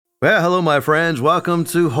Well, hello, my friends. Welcome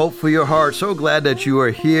to Hope for Your Heart. So glad that you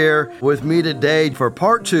are here with me today for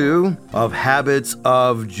part 2 of Habits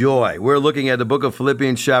of Joy. We're looking at the book of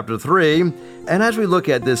Philippians chapter 3. And as we look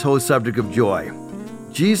at this whole subject of joy,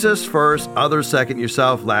 Jesus first, others second,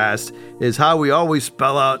 yourself last, is how we always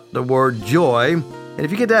spell out the word joy. And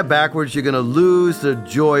if you get that backwards, you're going to lose the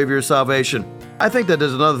joy of your salvation. I think that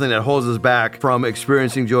there's another thing that holds us back from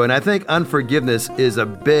experiencing joy. And I think unforgiveness is a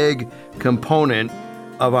big component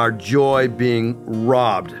of our joy being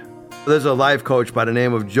robbed. There's a life coach by the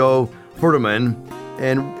name of Joe Furterman,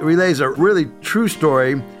 and relays a really true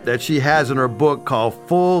story that she has in her book called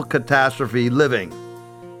Full Catastrophe Living.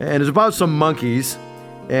 And it's about some monkeys,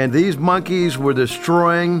 and these monkeys were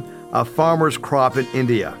destroying a farmer's crop in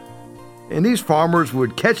India. And these farmers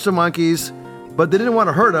would catch the monkeys, but they didn't want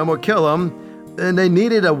to hurt them or kill them, and they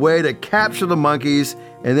needed a way to capture the monkeys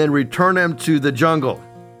and then return them to the jungle.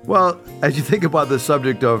 Well, as you think about the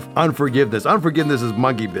subject of unforgiveness is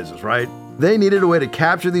monkey business, right? They needed a way to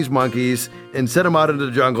capture these monkeys and set them out into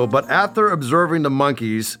the jungle, but after observing the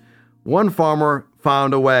monkeys, one farmer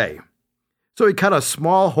found a way. So he cut a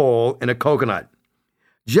small hole in a coconut,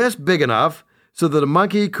 just big enough so that a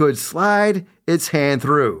monkey could slide its hand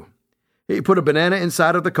through. He put a banana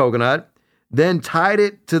inside of the coconut, then tied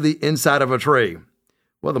it to the inside of a tree.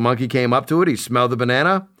 Well, the monkey came up to it, he smelled the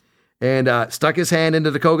banana, and stuck his hand into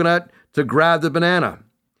the coconut to grab the banana.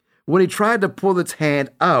 When he tried to pull its hand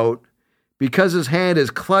out, because his hand is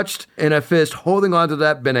clutched in a fist holding onto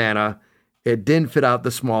that banana, it didn't fit out the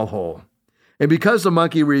small hole. And because the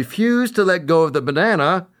monkey refused to let go of the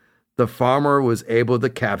banana, the farmer was able to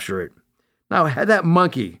capture it. Now, had that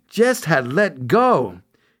monkey just had let go,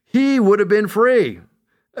 he would have been free.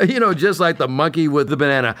 Just like the monkey with the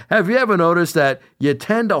banana. Have you ever noticed that you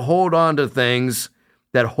tend to hold on to things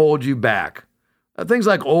that hold you back? Things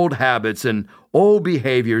like old habits and old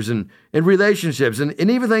behaviors and relationships and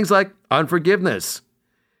even things like unforgiveness.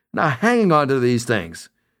 Now, hanging on to these things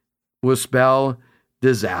will spell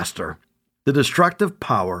disaster. The destructive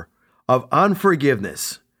power of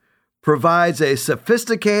unforgiveness provides a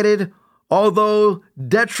sophisticated, although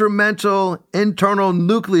detrimental, internal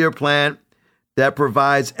nuclear plant that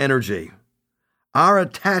provides energy. Our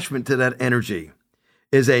attachment to that energy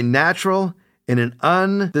is a natural and an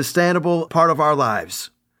understandable part of our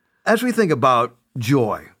lives. As we think about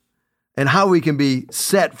joy and how we can be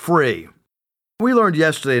set free, we learned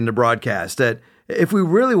yesterday in the broadcast that if we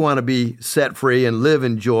really want to be set free and live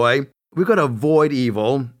in joy, we've got to avoid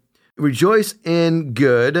evil, rejoice in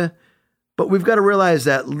good, but we've got to realize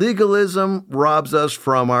that legalism robs us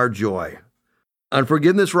from our joy.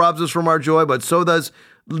 Unforgiveness robs us from our joy, but so does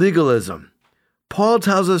legalism. Paul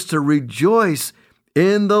tells us to rejoice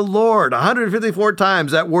in the Lord. 154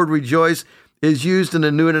 times that word rejoice is used in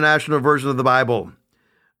the New International Version of the Bible.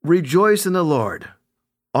 Rejoice in the Lord,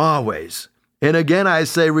 always. And again, I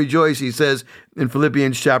say rejoice, he says in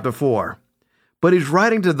Philippians chapter 4. But he's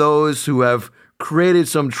writing to those who have created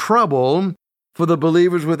some trouble for the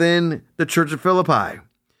believers within the church of Philippi.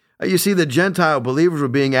 You see, the Gentile believers were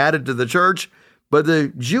being added to the church, but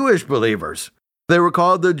the Jewish believers, they were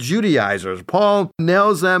called the Judaizers. Paul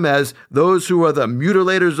nails them as those who are the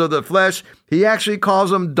mutilators of the flesh. He actually calls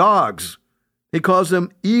them dogs. He calls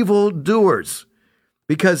them evildoers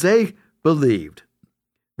because they believed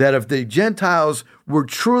that if the Gentiles were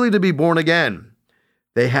truly to be born again,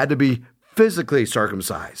 they had to be physically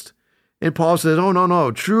circumcised. And Paul says, oh,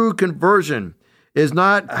 no. True conversion is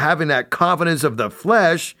not having that confidence of the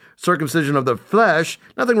flesh, circumcision of the flesh.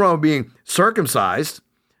 Nothing wrong with being circumcised.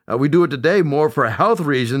 We do it today more for health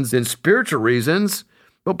reasons than spiritual reasons.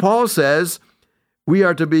 But Paul says we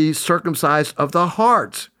are to be circumcised of the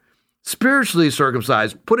heart, spiritually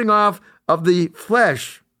circumcised, putting off of the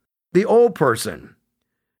flesh, the old person.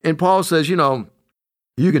 And Paul says, you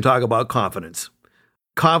can talk about confidence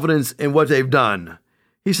in what they've done.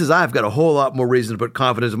 He says, I've got a whole lot more reason to put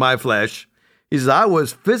confidence in my flesh. He says, I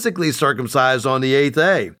was physically circumcised on the 8th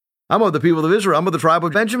day. I'm of the people of Israel. I'm of the tribe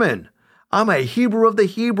of Benjamin. I'm a Hebrew of the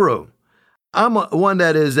Hebrew. I'm one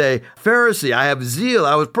that is a Pharisee. I have zeal.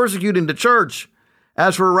 I was persecuting the church.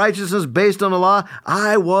 As for righteousness based on the law,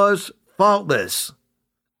 I was faultless.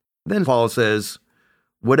 Then Paul says,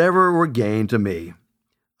 whatever were gain to me,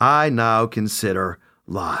 I now consider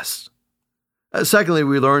loss. Secondly,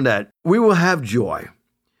 we learn that we will have joy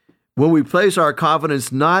when we place our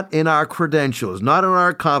confidence not in our credentials, not in our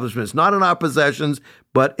accomplishments, not in our possessions,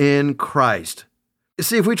 but in Christ.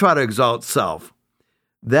 See, if we try to exalt self,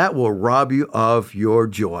 that will rob you of your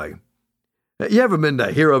joy. You ever been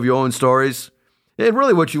the hero of your own stories? And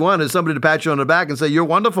really what you want is somebody to pat you on the back and say, you're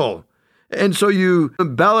wonderful. And so you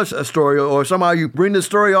embellish a story, or somehow you bring the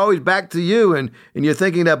story always back to you, and you're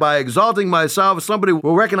thinking that by exalting myself, somebody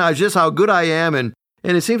will recognize just how good I am, and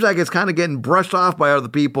it seems like it's kind of getting brushed off by other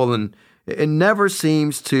people, and it never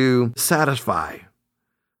seems to satisfy.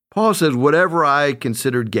 Paul says, whatever I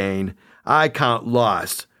considered gain, I count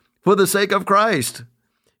loss for the sake of Christ.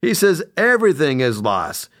 He says everything is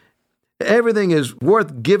loss. Everything is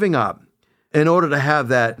worth giving up in order to have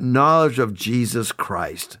that knowledge of Jesus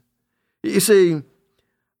Christ. You see,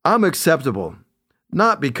 I'm acceptable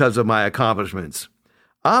not because of my accomplishments.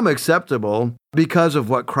 I'm acceptable because of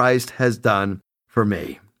what Christ has done for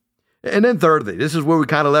me. And then thirdly, this is where we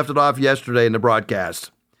kind of left it off yesterday in the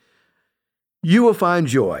broadcast. You will find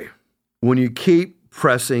joy when you keep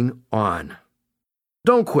pressing on.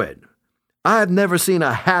 Don't quit. I've never seen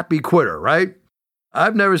a happy quitter, right?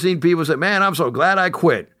 I've never seen people say, man, I'm so glad I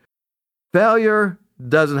quit. Failure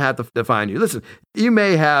doesn't have to define you. Listen, you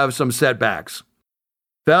may have some setbacks.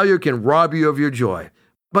 Failure can rob you of your joy,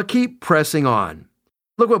 but keep pressing on.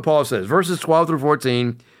 Look what Paul says, verses 12 through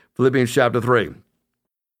 14, Philippians chapter 3.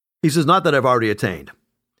 He says, not that I've already attained,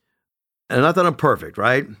 and not that I'm perfect,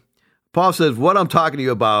 right? Paul says, what I'm talking to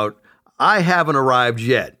you about, I haven't arrived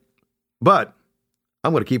yet, but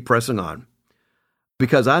I'm going to keep pressing on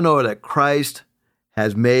because I know that Christ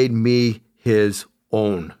has made me his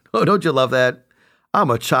own. Oh, don't you love that? I'm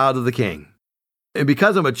a child of the King. And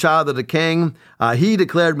because I'm a child of the King, he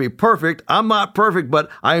declared me perfect. I'm not perfect, but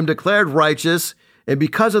I am declared righteous. And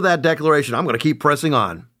because of that declaration, I'm going to keep pressing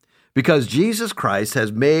on because Jesus Christ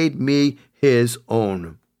has made me his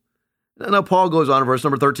own. Now, Paul goes on in verse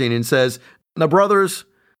number 13 and says, now, brothers,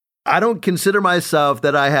 I don't consider myself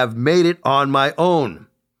that I have made it on my own.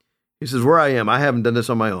 He says, where I am, I haven't done this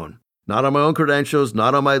on my own. Not on my own credentials,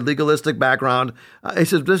 not on my legalistic background. He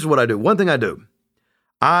says, this is what I do. One thing I do.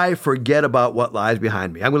 I forget about what lies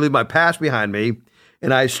behind me. I'm going to leave my past behind me,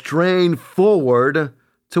 and I strain forward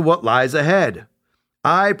to what lies ahead.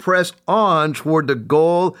 I press on toward the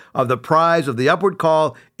goal of the prize of the upward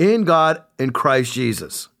call in God in Christ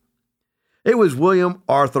Jesus. It was William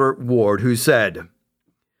Arthur Ward who said,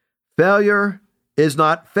 failure is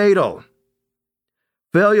not fatal.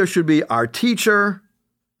 Failure should be our teacher,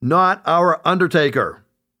 not our undertaker.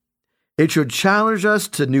 It should challenge us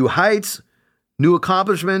to new heights, new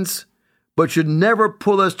accomplishments, but should never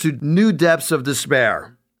pull us to new depths of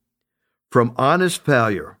despair. From honest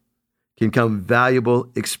failure can come valuable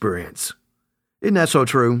experience. Isn't that so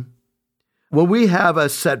true? When we have a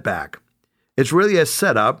setback, it's really a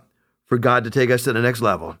setup for God to take us to the next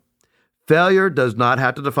level. Failure does not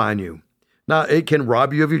have to define you. Now, it can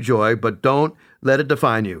rob you of your joy, but don't let it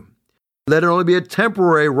define you. Let it only be a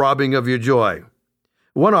temporary robbing of your joy.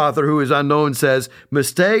 One author who is unknown says,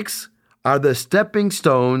 mistakes are the stepping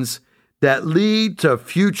stones that lead to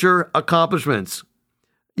future accomplishments.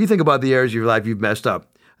 You think about the areas of your life you've messed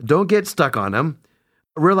up. Don't get stuck on them.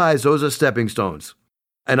 Realize those are stepping stones.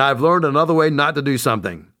 And I've learned another way not to do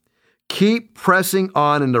something. Keep pressing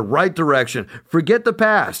on in the right direction. Forget the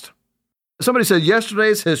past. Somebody said, yesterday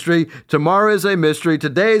is history, tomorrow is a mystery,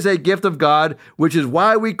 today is a gift of God, which is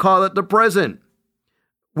why we call it the present.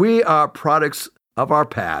 We are products of our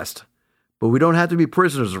past, but we don't have to be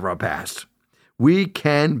prisoners of our past. We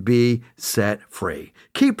can be set free.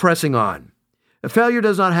 Keep pressing on. Failure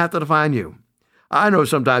does not have to define you. I know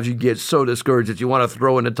sometimes you get so discouraged that you want to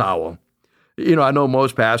throw in the towel. I know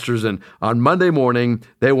most pastors, and on Monday morning,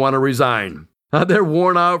 they want to resign. They're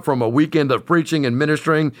worn out from a weekend of preaching and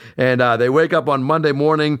ministering, and they wake up on Monday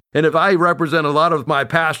morning. And if I represent a lot of my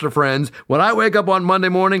pastor friends, when I wake up on Monday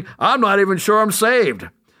morning, I'm not even sure I'm saved.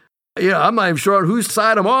 I'm not even sure on whose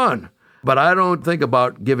side I'm on. But I don't think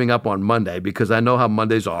about giving up on Monday because I know how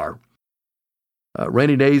Mondays are.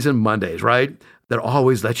 Rainy days and Mondays, right? That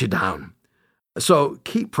always let you down. So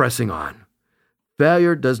keep pressing on.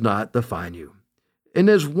 Failure does not define you. And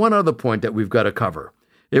there's one other point that we've got to cover.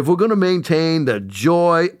 If we're going to maintain the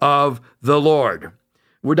joy of the Lord.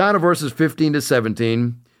 We're down to verses 15 to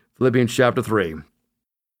 17, Philippians chapter 3.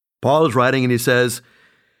 Paul is writing and he says,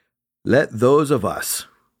 let those of us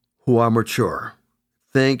who are mature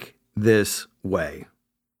think this way.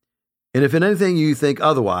 And if in anything you think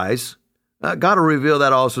otherwise, God will reveal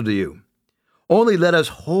that also to you. Only let us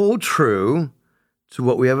hold true to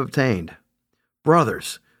what we have obtained.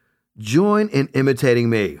 Brothers, join in imitating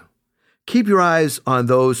me. Keep your eyes on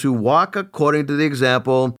those who walk according to the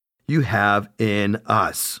example you have in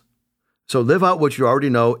us. So live out what you already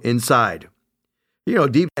know inside.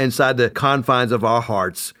 Deep inside the confines of our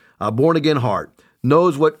hearts, a born-again heart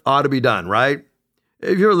knows what ought to be done, right?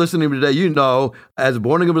 If you're listening today, as a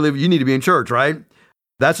born-again believer, you need to be in church, right?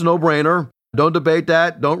 That's a no-brainer. Don't debate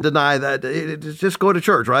that. Don't deny that. Just go to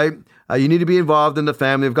church, right? You need to be involved in the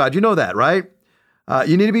family of God. You know that, right?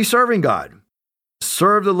 You need to be serving God.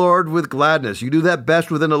 Serve the Lord with gladness. You do that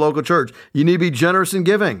best within the local church. You need to be generous in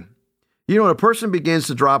giving. You know, when a person begins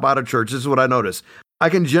to drop out of church, this is what I notice. I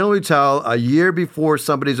can generally tell a year before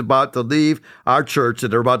somebody's about to leave our church, that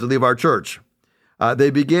they're about to leave our church.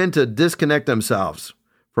 They begin to disconnect themselves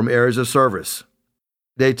from areas of service.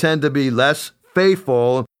 They tend to be less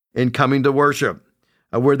faithful in coming to worship,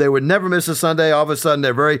 where they would never miss a Sunday. All of a sudden,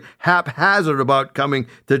 they're very haphazard about coming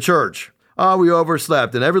to church. Oh, we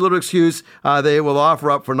overslept. And every little excuse they will offer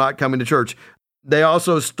up for not coming to church. They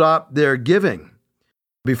also stop their giving.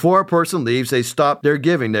 Before a person leaves, they stop their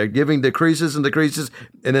giving. Their giving decreases and decreases,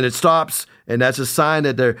 and then it stops, and that's a sign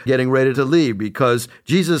that they're getting ready to leave, because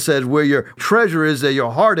Jesus says where your treasure is, there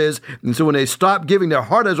your heart is. And so when they stop giving, their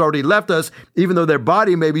heart has already left us, even though their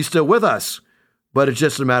body may be still with us. But it's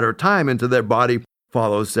just a matter of time until their body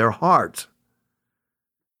follows their heart.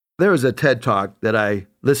 There was a TED Talk that I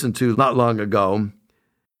listened to not long ago.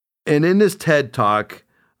 And in this TED Talk,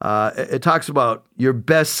 it talks about your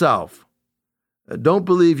best self. Don't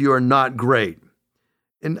believe you are not great.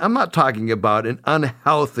 And I'm not talking about an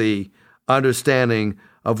unhealthy understanding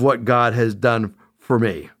of what God has done for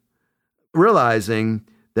me. Realizing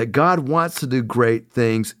that God wants to do great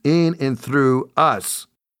things in and through us.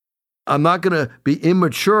 I'm not going to be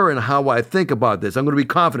immature in how I think about this. I'm going to be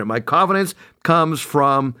confident. My confidence comes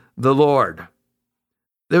from the Lord.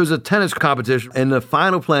 There was a tennis competition, and the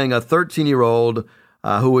final playing, a 13-year-old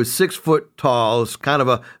who was 6 foot tall, kind of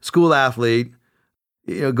a school athlete,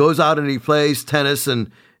 goes out and he plays tennis,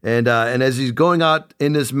 and as he's going out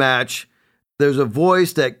in this match, there's a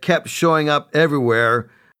voice that kept showing up everywhere,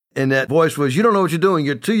 and that voice was, "You don't know what you're doing.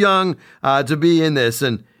 You're too young to be in this."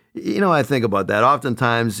 And I think about that.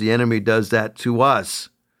 Oftentimes, the enemy does that to us.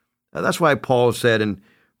 That's why Paul said in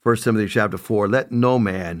 1 Timothy chapter 4, "Let no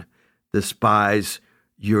man despise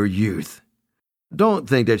your youth." Don't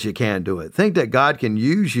think that you can't do it. Think that God can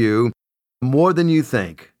use you more than you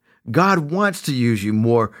think. God wants to use you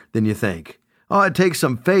more than you think. Oh, it takes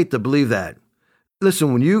some faith to believe that.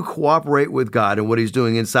 Listen, when you cooperate with God and what He's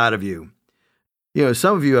doing inside of you,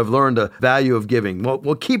 some of you have learned the value of giving.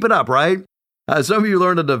 Well, keep it up, right? Some of you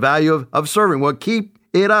learned the value of serving. Well, keep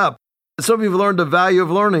it up. Some of you have learned the value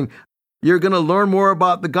of learning. You're going to learn more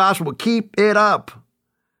about the gospel. Keep it up.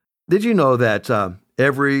 Did you know that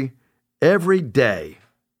every day,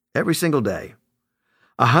 every single day,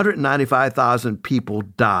 195,000 people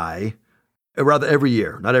die, rather every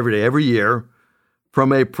year, not every day, every year,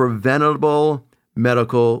 from a preventable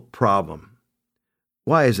medical problem?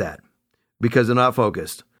 Why is that? Because they're not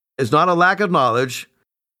focused. It's not a lack of knowledge.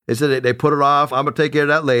 It's that they put it off. I'm going to take care of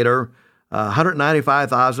that later.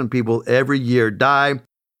 195,000 people every year die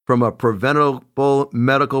from a preventable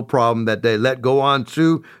medical problem that they let go on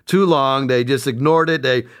too long. They just ignored it.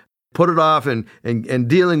 They put it off and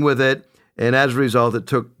dealing with it. And as a result, it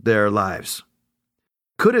took their lives.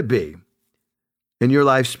 Could it be in your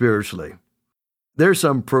life spiritually, there's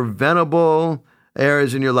some preventable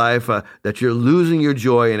areas in your life that you're losing your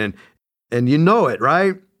joy in, and you know it,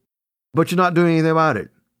 right? But you're not doing anything about it.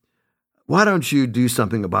 Why don't you do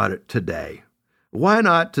something about it today? Why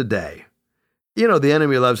not today? The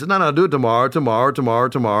enemy loves it. No, do it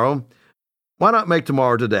tomorrow. Why not make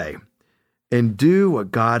tomorrow today and do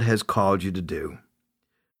what God has called you to do?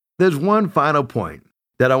 There's one final point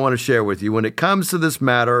that I want to share with you when it comes to this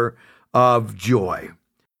matter of joy.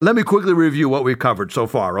 Let me quickly review what we've covered so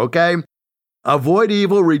far, okay? Avoid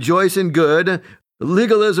evil, rejoice in good.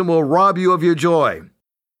 Legalism will rob you of your joy.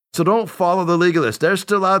 So don't follow the legalists. They're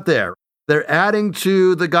still out there. They're adding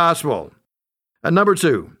to the gospel. And number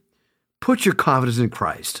 2, put your confidence in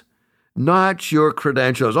Christ, not your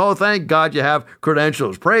credentials. Oh, thank God you have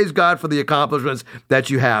credentials. Praise God for the accomplishments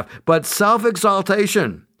that you have. But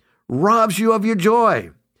self-exaltation robs you of your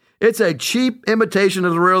joy. It's a cheap imitation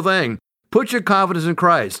of the real thing. Put your confidence in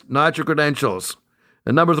Christ, not your credentials.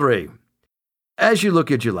 And number 3, as you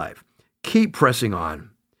look at your life, keep pressing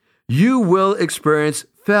on. You will experience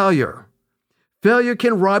failure. Failure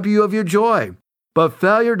can rob you of your joy, but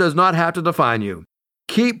failure does not have to define you.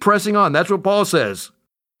 Keep pressing on. That's what Paul says.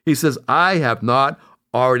 He says, I have not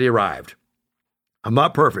already arrived. I'm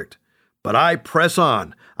not perfect, but I press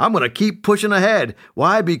on. I'm going to keep pushing ahead.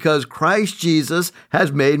 Why? Because Christ Jesus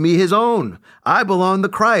has made me His own. I belong to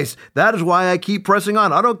Christ. That is why I keep pressing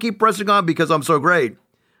on. I don't keep pressing on because I'm so great.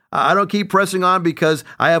 I don't keep pressing on because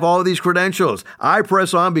I have all these credentials. I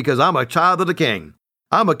press on because I'm a child of the King.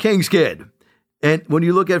 I'm a king's kid. And when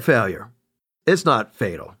you look at failure, it's not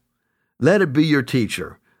fatal. Let it be your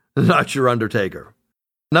teacher, not your undertaker.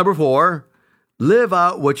 Number 4, live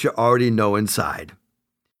out what you already know inside.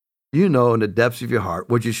 You know in the depths of your heart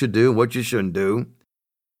what you should do and what you shouldn't do.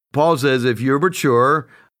 Paul says if you're mature,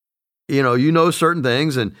 you know certain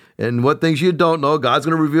things and what things you don't know, God's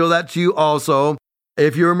going to reveal that to you also.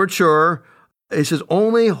 If you're mature, it says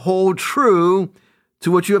only hold true to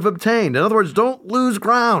what you have obtained. In other words, don't lose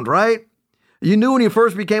ground, right? You knew when you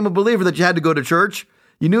first became a believer that you had to go to church.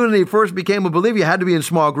 You knew when you first became a believer you had to be in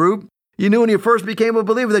small group. You knew when you first became a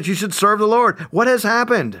believer that you should serve the Lord. What has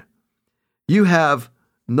happened? You have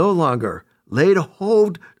no longer laid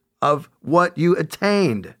hold of what you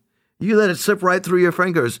attained. You let it slip right through your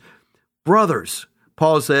fingers. Brothers,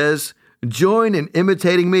 Paul says, join in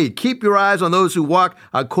imitating me. Keep your eyes on those who walk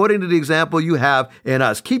according to the example you have in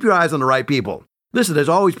us. Keep your eyes on the right people. Listen, there's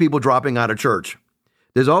always people dropping out of church.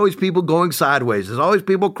 There's always people going sideways. There's always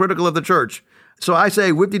people critical of the church. So I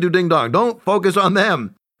say, whip-de-doo-ding-dong, don't focus on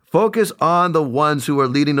them. Focus on the ones who are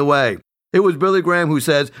leading the way. It was Billy Graham who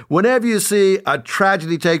says, whenever you see a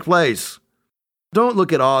tragedy take place, don't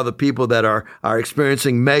look at all the people that are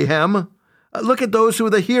experiencing mayhem. Look at those who are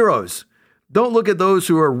the heroes. Don't look at those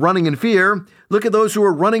who are running in fear. Look at those who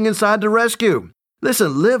are running inside to rescue.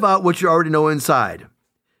 Listen, live out what you already know inside.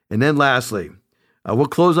 And then lastly, we'll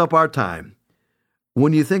close up our time.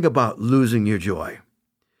 When you think about losing your joy,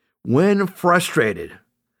 when frustrated,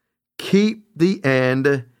 keep the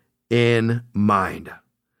end in mind.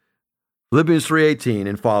 Philippians 3:18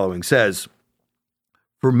 and following says,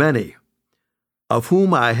 for many of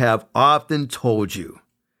whom I have often told you,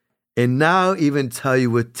 and now even tell you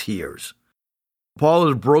with tears. Paul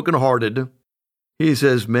is brokenhearted. He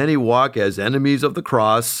says many walk as enemies of the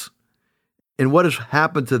cross. And what has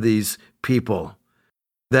happened to these people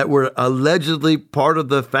that were allegedly part of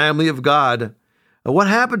the family of God? What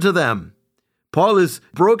happened to them? Paul is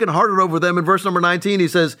brokenhearted over them. In verse number 19, he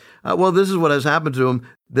says, this is what has happened to them.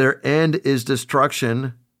 Their end is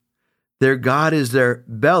destruction. Their God is their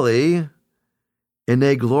belly, and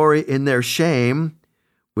they glory in their shame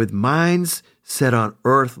with minds set on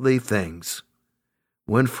earthly things.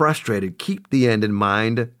 When frustrated, keep the end in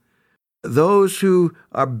mind. Those who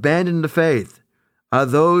abandon the faith are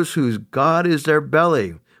those whose God is their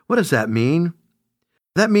belly. What does that mean?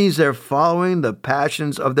 That means they're following the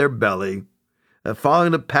passions of their belly. They're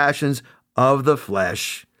following the passions of the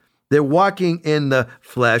flesh. They're walking in the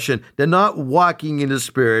flesh, and they're not walking in the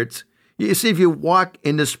Spirit. You see, if you walk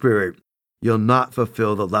in the Spirit, you'll not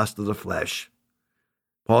fulfill the lust of the flesh.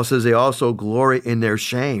 Paul says they also glory in their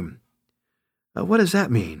shame. Now, what does that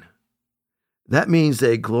mean? That means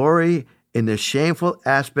they glory in the shameful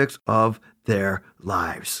aspects of their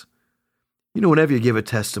lives. Whenever you give a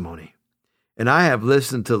testimony, and I have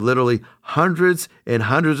listened to literally hundreds and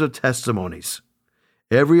hundreds of testimonies.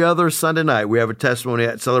 Every other Sunday night, we have a testimony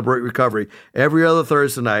at Celebrate Recovery. Every other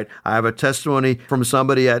Thursday night, I have a testimony from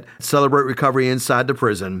somebody at Celebrate Recovery inside the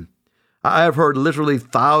prison. I have heard literally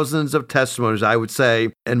thousands of testimonies, I would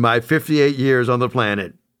say, in my 58 years on the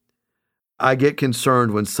planet. I get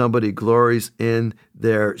concerned when somebody glories in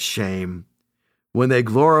their shame, when they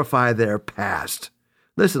glorify their past.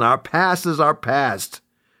 Listen, our past is our past,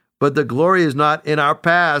 but the glory is not in our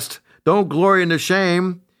past. Don't glory in the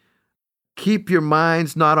shame. Keep your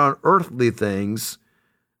minds not on earthly things,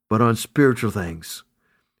 but on spiritual things.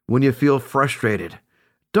 When you feel frustrated,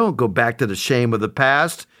 don't go back to the shame of the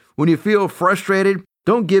past. When you feel frustrated,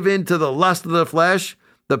 don't give in to the lust of the flesh,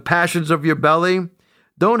 the passions of your belly.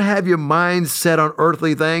 Don't have your mind set on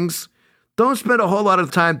earthly things. Don't spend a whole lot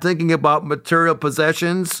of time thinking about material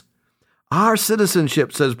possessions. Our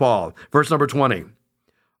citizenship, says Paul, verse number 20,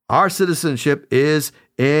 our citizenship is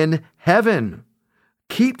in heaven.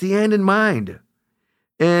 Keep the end in mind.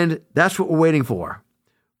 And that's what we're waiting for.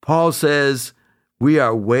 Paul says we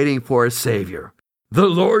are waiting for a Savior, the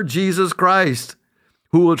Lord Jesus Christ,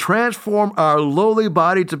 who will transform our lowly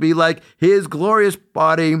body to be like His glorious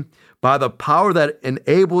body by the power that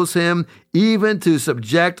enables Him even to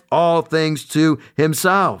subject all things to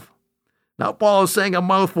Himself. Now, Paul is saying a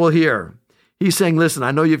mouthful here. He's saying, listen,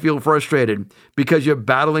 I know you feel frustrated because you're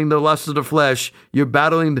battling the lust of the flesh. You're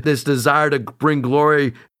battling this desire to bring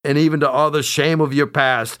glory and even to all the shame of your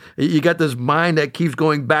past. You got this mind that keeps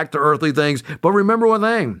going back to earthly things. But remember one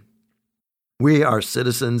thing. We are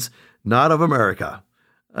citizens not of America.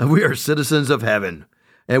 We are citizens of heaven.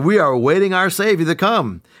 And we are awaiting our Savior to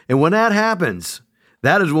come. And when that happens,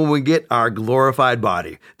 that is when we get our glorified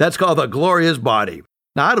body. That's called the glorious body.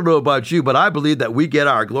 Now, I don't know about you, but I believe that we get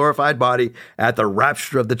our glorified body at the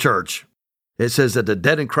rapture of the church. It says that the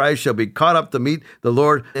dead in Christ shall be caught up to meet the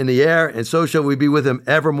Lord in the air, and so shall we be with Him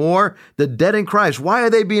evermore. The dead in Christ, why are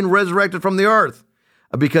they being resurrected from the earth?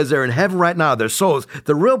 because they're in heaven right now. Their souls,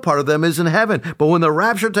 the real part of them is in heaven. But when the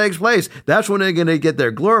rapture takes place, that's when they're going to get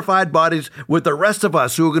their glorified bodies with the rest of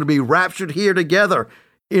us who are going to be raptured here together.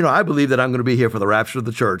 I believe that I'm going to be here for the rapture of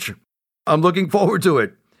the church. I'm looking forward to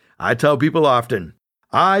it. I tell people often,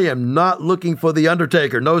 I am not looking for the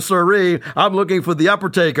undertaker. No, sirree. I'm looking for the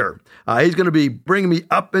uppertaker. He's going to be bringing me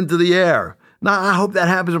up into the air. Now, I hope that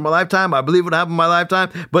happens in my lifetime. I believe it happened in my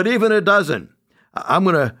lifetime. But even if it doesn't, I'm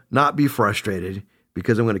going to not be frustrated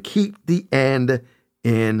because I'm going to keep the end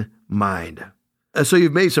in mind. And so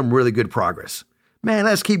you've made some really good progress. Man,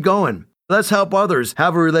 let's keep going. Let's help others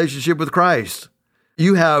have a relationship with Christ.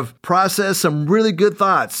 You have processed some really good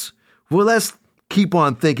thoughts. Well, let's keep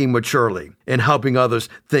on thinking maturely and helping others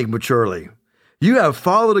think maturely. You have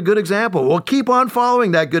followed a good example. Well, keep on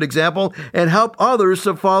following that good example and help others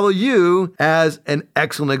to follow you as an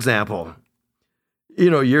excellent example.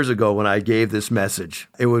 Years ago when I gave this message,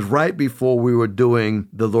 it was right before we were doing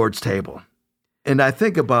the Lord's table. And I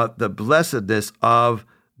think about the blessedness of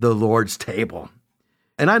the Lord's table.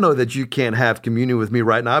 And I know that you can't have communion with me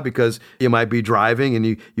right now because you might be driving and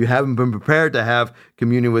you haven't been prepared to have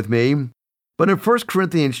communion with me. But in 1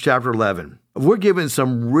 Corinthians chapter 11, we're given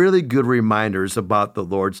some really good reminders about the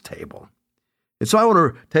Lord's table. And so I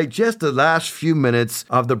want to take just the last few minutes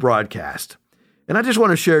of the broadcast. And I just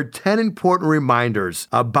want to share 10 important reminders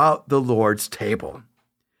about the Lord's table.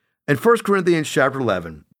 In 1 Corinthians chapter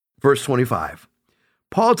 11, verse 25,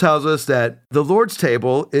 Paul tells us that the Lord's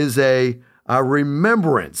table is a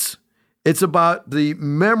remembrance. It's about the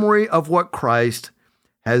memory of what Christ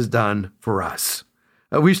has done for us.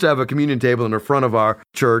 We used to have a communion table in the front of our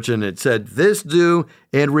church, and it said, "This do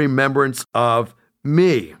in remembrance of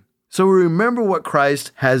me." So we remember what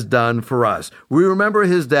Christ has done for us. We remember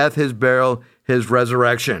his death, his burial, his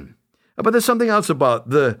resurrection. But there's something else about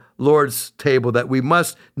the Lord's table that we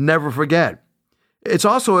must never forget. It's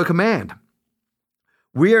also a command.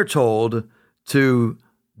 We are told to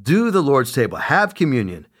do the Lord's table, have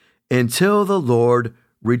communion, until the Lord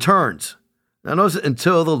returns. Now notice,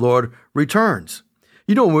 until the Lord returns.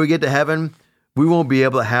 When we get to heaven, we won't be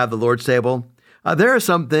able to have the Lord's table. There are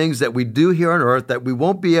some things that we do here on earth that we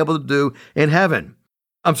won't be able to do in heaven.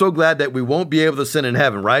 I'm so glad that we won't be able to sin in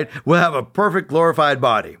heaven, right? We'll have a perfect glorified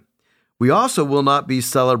body. We also will not be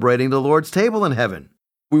celebrating the Lord's table in heaven.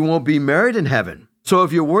 We won't be married in heaven. So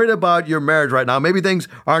if you're worried about your marriage right now, maybe things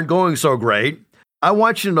aren't going so great, I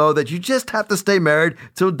want you to know that you just have to stay married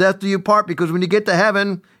till death do you part, because when you get to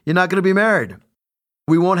heaven, you're not going to be married.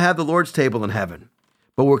 We won't have the Lord's table in heaven,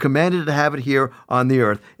 but we're commanded to have it here on the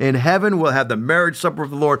earth. In heaven, we'll have the marriage supper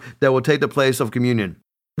of the Lord that will take the place of communion.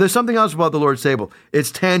 There's something else about the Lord's table.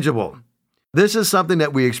 It's tangible. This is something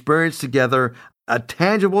that we experience together, a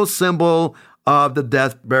tangible symbol of the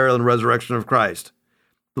death, burial, and resurrection of Christ.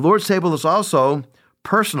 The Lord's table is also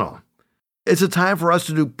personal. It's a time for us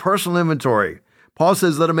to do personal inventory. Paul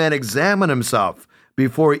says, let a man examine himself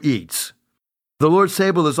before he eats. The Lord's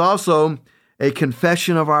table is also a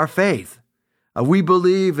confession of our faith. We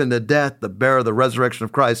believe in the death, the burial, the resurrection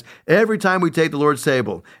of Christ. Every time we take the Lord's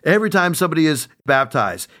table, every time somebody is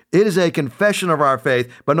baptized, it is a confession of our faith.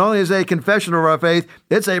 But not only is it a confession of our faith,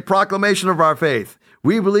 it's a proclamation of our faith.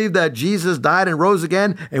 We believe that Jesus died and rose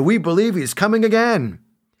again, and we believe he's coming again.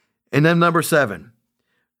 And then number 7,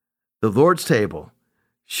 the Lord's table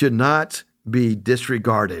should not be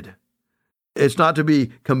disregarded. It's not to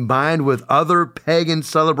be combined with other pagan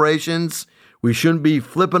celebrations. We shouldn't be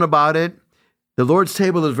flippant about it. The Lord's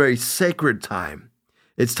table is a very sacred time.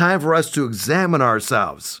 It's time for us to examine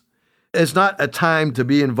ourselves. It's not a time to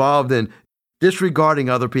be involved in disregarding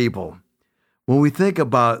other people. When we think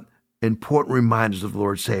about important reminders of the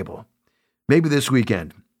Lord's table, maybe this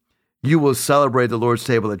weekend, you will celebrate the Lord's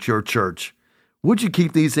table at your church. Would you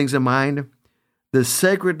keep these things in mind? The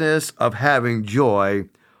sacredness of having joy,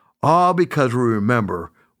 all because we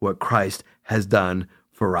remember what Christ has done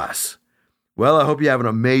for us. Well, I hope you have an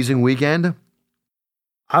amazing weekend.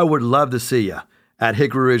 I would love to see you at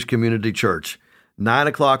Hickory Ridge Community Church, 9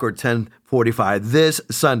 o'clock or 10:45 this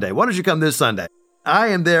Sunday. Why don't you come this Sunday? I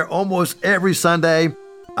am there almost every Sunday.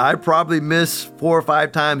 I probably miss 4 or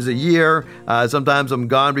 5 times a year. Sometimes I'm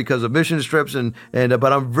gone because of mission trips, but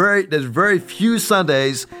there's very few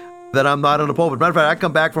Sundays that I'm not in the pulpit. Matter of fact, I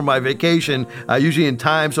come back from my vacation usually in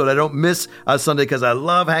time so that I don't miss a Sunday because I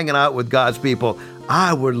love hanging out with God's people.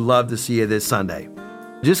 I would love to see you this Sunday.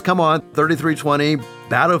 Just come on 3320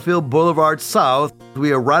 Battlefield Boulevard South.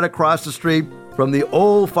 We are right across the street from the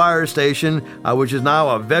old fire station, which is now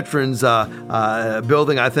a veterans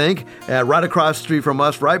building, I think, right across the street from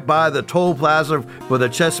us, right by the toll plaza for the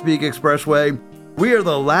Chesapeake Expressway. We are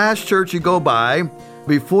the last church you go by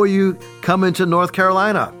before you come into North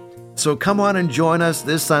Carolina. So come on and join us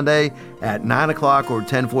this Sunday at 9 o'clock or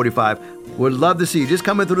 10:45. We'd love to see you. Just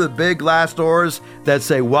come in through the big glass doors that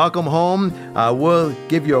say welcome home. We'll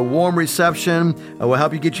give you a warm reception. We'll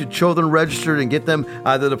help you get your children registered and get them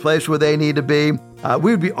to the place where they need to be.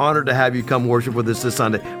 We would be honored to have you come worship with us this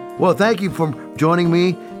Sunday. Well, thank you for joining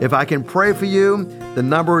me. If I can pray for you, the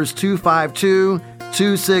number is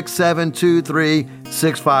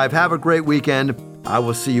 252-267-2365. Have a great weekend. I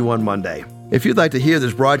will see you on Monday. If you'd like to hear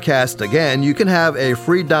this broadcast again, you can have a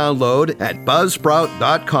free download at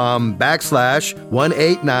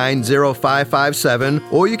buzzsprout.com/1890557,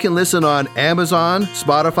 or you can listen on Amazon,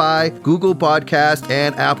 Spotify, Google Podcast,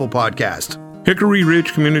 and Apple Podcast. Hickory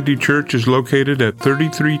Ridge Community Church is located at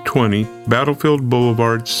 3320 Battlefield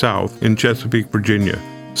Boulevard South in Chesapeake, Virginia.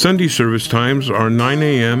 Sunday service times are 9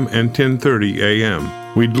 a.m. and 10:30 a.m.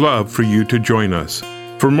 We'd love for you to join us.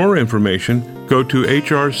 For more information, go to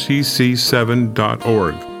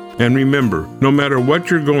hrcc7.org. And remember, no matter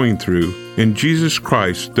what you're going through, in Jesus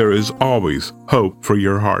Christ there is always hope for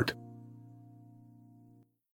your heart.